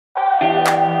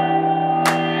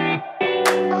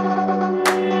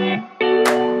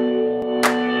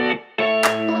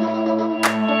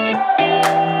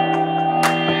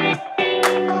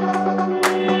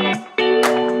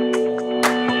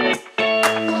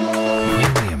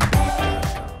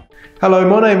Hello,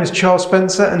 my name is Charles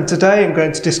Spencer and today I'm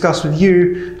going to discuss with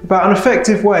you about an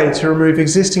effective way to remove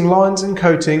existing lines and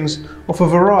coatings off a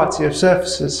variety of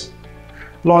surfaces.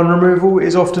 Line removal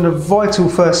is often a vital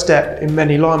first step in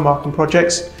many line marking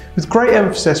projects, with great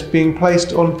emphasis being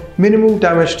placed on minimal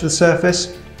damage to the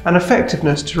surface and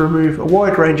effectiveness to remove a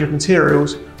wide range of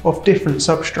materials off different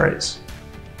substrates.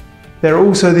 There are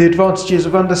also the advantages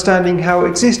of understanding how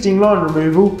existing line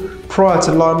removal prior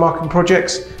to line marking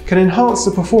projects can enhance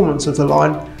the performance of the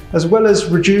line as well as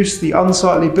reduce the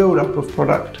unsightly buildup of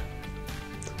product.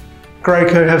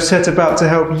 Graco have set about to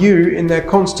help you in their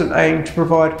constant aim to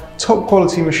provide top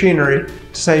quality machinery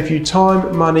to save you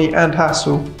time, money and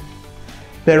hassle.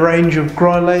 Their range of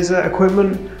GrindLazer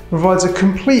equipment provides a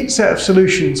complete set of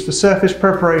solutions for surface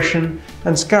preparation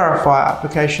and scarifier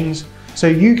applications, so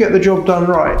you get the job done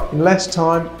right in less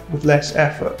time with less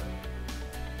effort.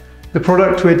 The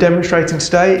product we're demonstrating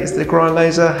today is the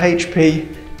GrindLazer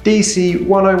HP DC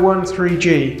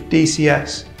 1013G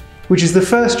DCS, which is the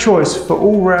first choice for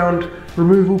all-round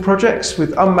removal projects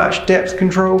with unmatched depth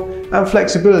control and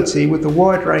flexibility with a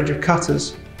wide range of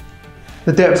cutters.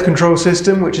 The depth control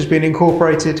system, which has been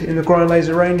incorporated in the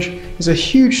GrindLazer range, is a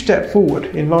huge step forward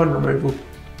in line removal.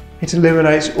 It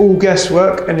eliminates all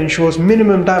guesswork and ensures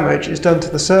minimum damage is done to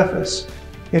the surface.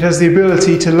 It has the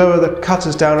ability to lower the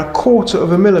cutters down 1/4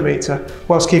 of a millimetre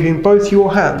whilst keeping both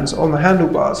your hands on the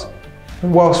handlebars.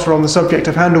 And whilst we're on the subject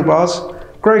of handlebars,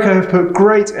 Graco have put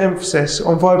great emphasis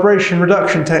on vibration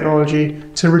reduction technology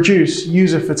to reduce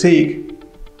user fatigue.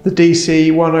 The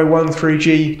DC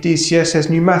 1013G DCS has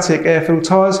pneumatic air-filled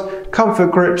tyres,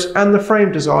 comfort grips and the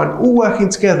frame design all working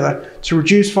together to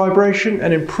reduce vibration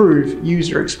and improve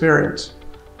user experience.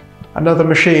 Another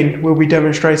machine we'll be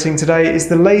demonstrating today is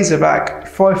the LazerVac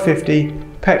 550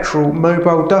 petrol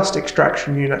mobile dust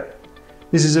extraction unit.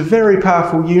 This is a very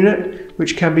powerful unit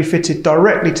which can be fitted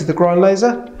directly to the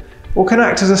GrindLazer or can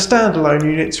act as a standalone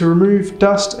unit to remove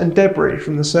dust and debris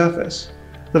from the surface.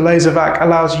 The LazerVac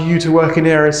allows you to work in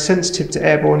areas sensitive to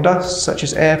airborne dust, such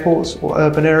as airports or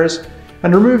urban areas,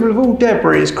 and removal of all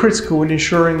debris is critical in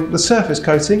ensuring the surface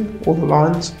coating, or the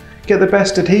lines, get the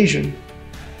best adhesion.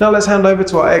 Now let's hand over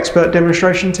to our expert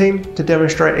demonstration team to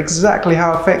demonstrate exactly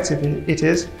how effective it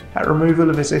is at removal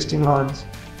of existing lines.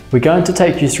 We're going to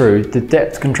take you through the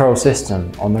depth control system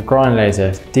on the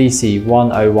GrindLazer DC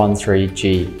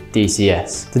 1013G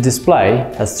DCS. The display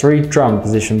has 3 drum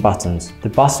position buttons. The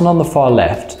button on the far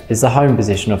left is the home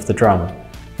position of the drum,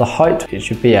 the height it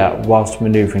should be at whilst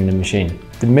manoeuvring the machine.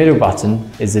 The middle button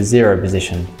is the 0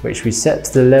 position, which we set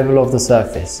to the level of the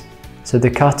surface, so the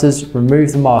cutters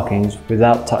remove the markings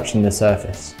without touching the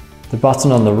surface. The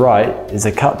button on the right is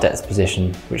the cut depth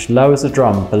position, which lowers the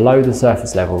drum below the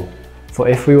surface level for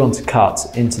if we want to cut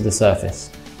into the surface.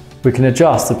 We can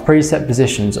adjust the preset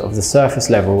positions of the surface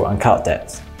level and cut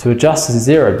depth. To adjust the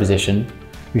 0 position,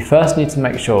 we first need to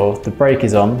make sure the brake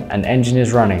is on and engine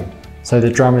is running, so the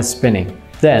drum is spinning.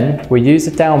 Then we use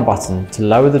the down button to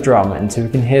lower the drum until we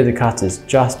can hear the cutters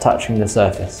just touching the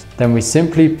surface. Then we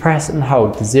simply press and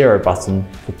hold the 0 button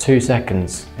for 2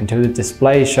 seconds until the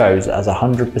display shows as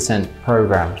 100%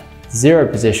 programmed. The 0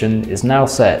 position is now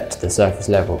set to the surface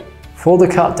level. For the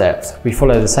cut depth, we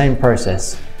follow the same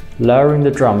process, lowering the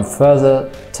drum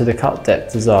further to the cut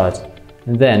depth desired,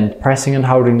 and then pressing and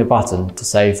holding the button to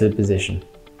save the position.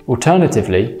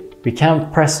 Alternatively, we can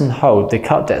press and hold the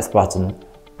cut depth button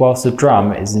whilst the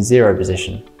drum is in 0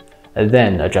 position, and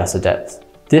then adjust the depth.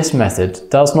 This method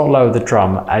does not lower the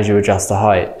drum as you adjust the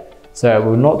height, so it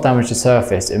will not damage the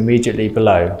surface immediately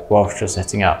below whilst you're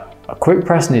setting up. A quick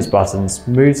press on these buttons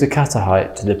moves the cutter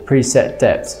height to the preset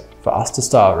depth for us to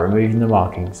start removing the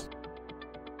markings.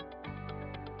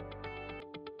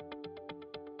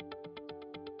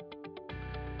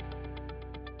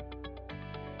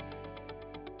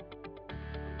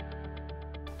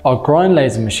 Our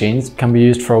GrindLazer machines can be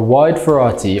used for a wide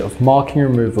variety of marking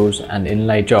removals and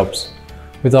inlay jobs,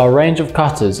 with our range of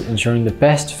cutters ensuring the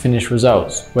best finish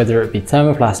results, whether it be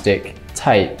thermoplastic,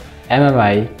 tape,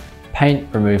 MMA, paint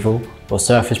removal or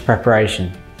surface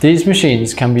preparation. These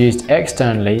machines can be used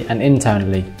externally and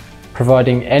internally,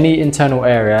 providing any internal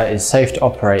area is safe to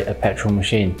operate a petrol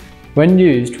machine. When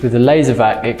used with the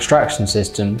LazerVac extraction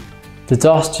system, the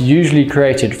dust usually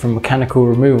created from mechanical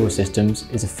removal systems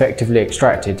is effectively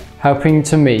extracted, helping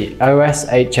to meet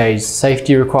OSHA's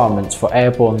safety requirements for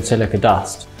airborne silica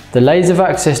dust. The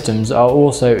LazerVac systems are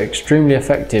also extremely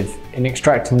effective in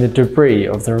extracting the debris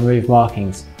of the removed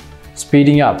markings,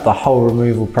 speeding up the whole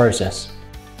removal process.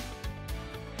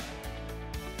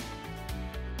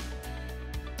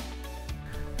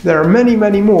 There are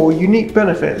many more unique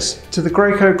benefits to the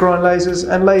Graco GrindLazers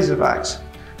and LazerVacs.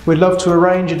 We'd love to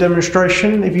arrange a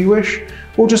demonstration if you wish,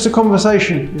 or just a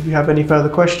conversation if you have any further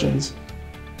questions.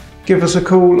 Give us a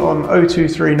call on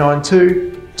 02392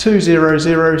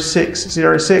 200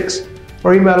 606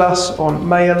 or email us on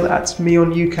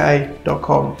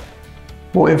mail@meonuk.com.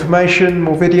 More information,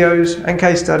 more videos and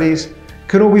case studies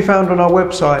can all be found on our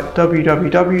website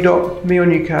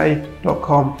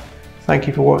www.meonuk.com. Thank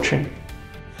you for watching.